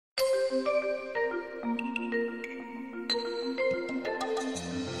Hello,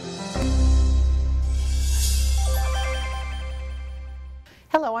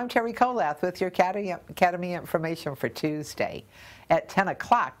 I'm Terry Kolath with your Academy information for Tuesday. At 10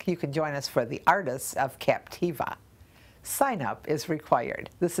 o'clock, you can join us for the Artists of Captiva. Sign up is required.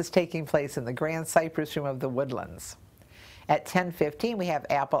 This is taking place in the Grand Cypress Room of the Woodlands. At 10:15, we have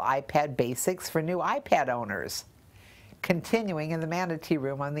Apple iPad Basics for new iPad owners, continuing in the Manatee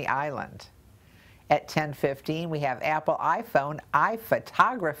Room on the island. At 10:15, we have Apple iPhone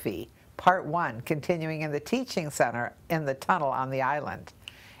iPhotography Part 1, continuing in the Teaching Center in the tunnel on the island.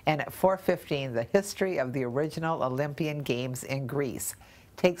 And at 4:15, the history of the original Olympian Games in Greece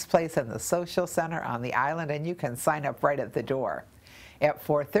takes place in the Social Center on the island, and you can sign up right at the door. At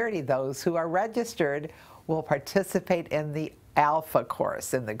 4:30, those who are registered will participate in the Alpha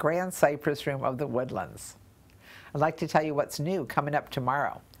course in the Grand Cypress Room of the Woodlands. I'd like to tell you what's new coming up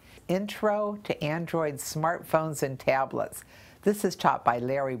tomorrow. Intro to Android Smartphones and Tablets. This is taught by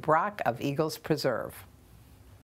Larry Brock of Eagles Preserve.